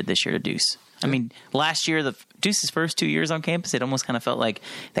backs than they did this year to Deuce. I mean, last year, Deuce's first 2 years on campus, it almost kind of felt like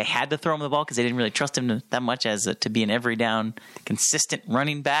they had to throw him the ball because they didn't really trust him that much as to be an every down, consistent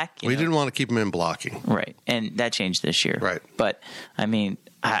running back. We didn't want to keep him in blocking. Right. And that changed this year. Right. But, I mean,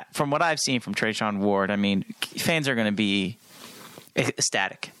 from what I've seen from Treshaun Ward, I mean, fans are going to be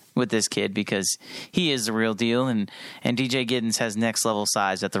ecstatic with this kid because he is the real deal, and DJ Giddens has next level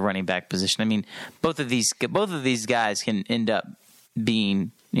size at the running back position. I mean, both of these guys can end up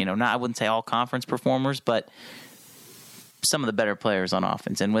being, not, I wouldn't say all conference performers, but some of the better players on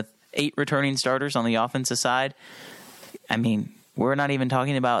offense. And with 8 returning starters on the offensive side, I mean, we're not even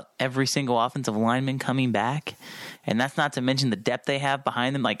talking about every single offensive lineman coming back, and that's not to mention the depth they have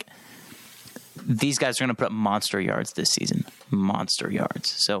behind them. Like, these guys are going to put up monster yards this season. Monster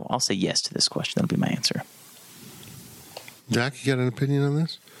yards. So I'll say yes to this question. That'll be my answer. Jack, you got an opinion on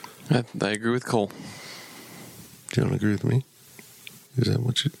this? I agree with Cole. You don't agree with me? Is that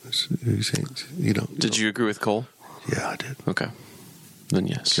what you're saying? You don't. Did you agree with Cole? Yeah, I did. Okay. Then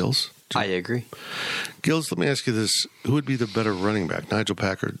yes. Gills? I agree. Gills, let me ask you this. Who would be the better running back, Nigel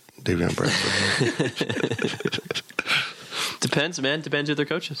Packard, David Bradford? Depends, man. Depends who their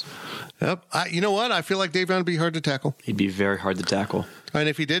coaches. Yep. You know what? I feel like Davion would be hard to tackle. He'd be very hard to tackle. And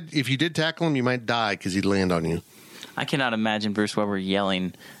if you did tackle him, you might die because he'd land on you. I cannot imagine Bruce Weber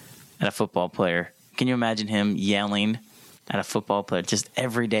yelling at a football player. Can you imagine him yelling at a football player just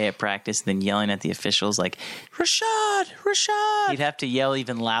every day at practice, then yelling at the officials like, Rashad! He'd have to yell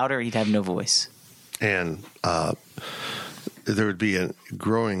even louder. He'd have no voice. And there would be a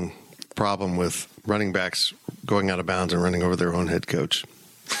growing problem with running backs going out of bounds and running over their own head coach.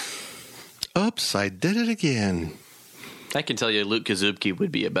 Oops, I did it again. I can tell you Luke Kazubke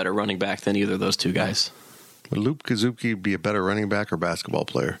would be a better running back than either of those two guys. Would Luke Kazubke be a better running back or basketball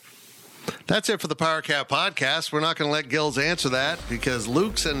player? That's it for the Power Cat Podcast. We're not going to let Gills answer that because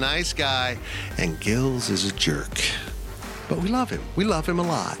Luke's a nice guy and Gills is a jerk. But we love him. We love him a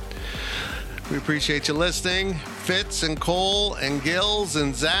lot. We appreciate you listening. Fitz and Cole and Gills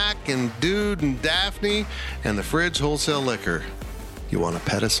and Zach and Dude and Daphne and the Fridge Wholesale Liquor. You want to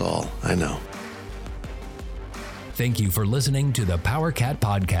pet us all, I know. Thank you for listening to the Power Cat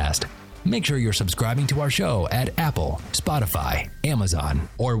Podcast. Make sure you're subscribing to our show at Apple, Spotify, Amazon,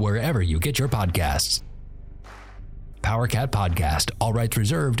 or wherever you get your podcasts. Power Cat Podcast. All rights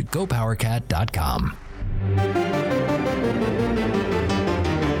reserved. GoPowerCat.com.